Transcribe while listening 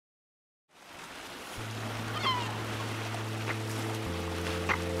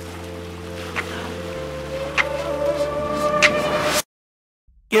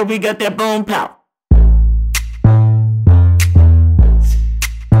Yeah, we got that boom pow.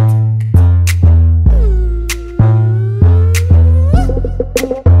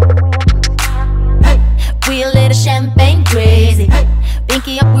 We a little champagne crazy.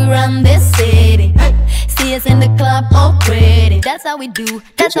 Pinky up, we run this city. See us in the club, all pretty. That's how we do,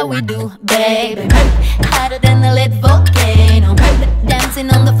 that's how we do, baby. Hotter than a lit volcano. Dancing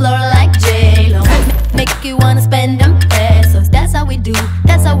on the floor like J-Lo. Make you wanna spend them pesos. That's how we do,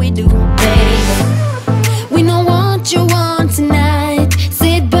 that's how we do, baby. We know what you want tonight.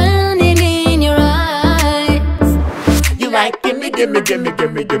 See it burning in your eyes. You like gimme, gimme, gimme,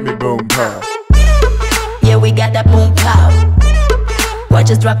 gimme, gimme, boom pow. Yeah, we got that boom pow.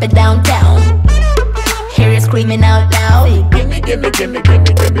 Watch us drop it downtown. Hear you screaming out loud. Gimme, gimme, gimme,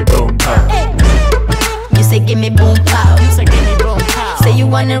 gimme, gimme, boom pow. Hey. You say gimme boom pow. You say gimme boom pow. Say you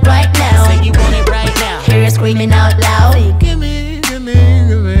want it right now. Say you want it right now. Hear you screaming out loud. Gimme, gimme,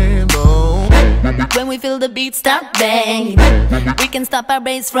 gimme, boom. When we feel the beat start banging, we can stop our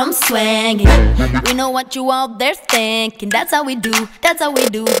bass from swinging. We know what you out there thinking. That's how we do, that's how we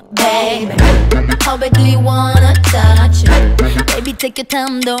do, baby. How bad do you wanna touch it? Baby, take your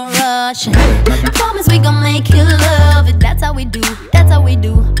time, don't rush it. Promise we gon' make you love it. That's how we do, that's how we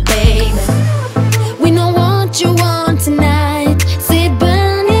do, baby. We know what you want tonight. See it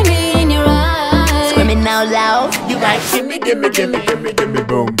burning in your eyes. Screaming out loud. You like gimme, gimme, gimme, gimme, gimme,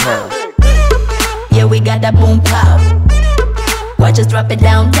 boom pow. Yeah, we got that boom pow. Watch us drop it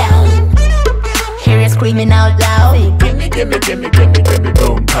downtown. Hear you screaming out loud. Gimme, gimme, gimme, gimme, gimme,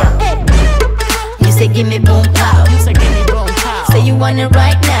 boom pow. Hey. You say gimme boom pow. You say gimme boom pow. Say you want it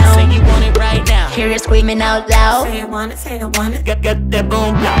right now. Say you want it right now. Hear you screaming out loud. Say you want it, say you want it. Got that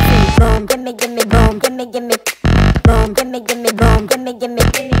boom pow. Boom, gimme, gimme, boom, gimme, gimme. Boom, gimme, gimme, boom, gimme, gimme.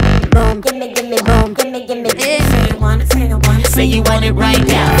 Boom, gimme, gimme, boom, gimme, gimme. Say you want it, say you want it. Say you want it right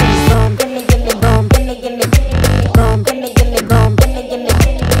now. Boom, gimme, gimme, boom, gimme, gimme. Boom, gimme, gimme, boom, gimme, gimme.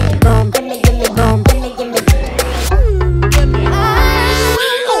 Boom, gimme, gimme, boom, gimme, gimme.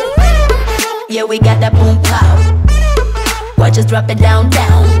 Yeah, we got that boom pow. Watch us drop it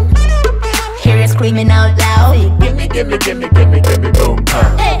downtown. Hear you screaming out loud. Gimme, gimme, gimme, gimme, gimme, boom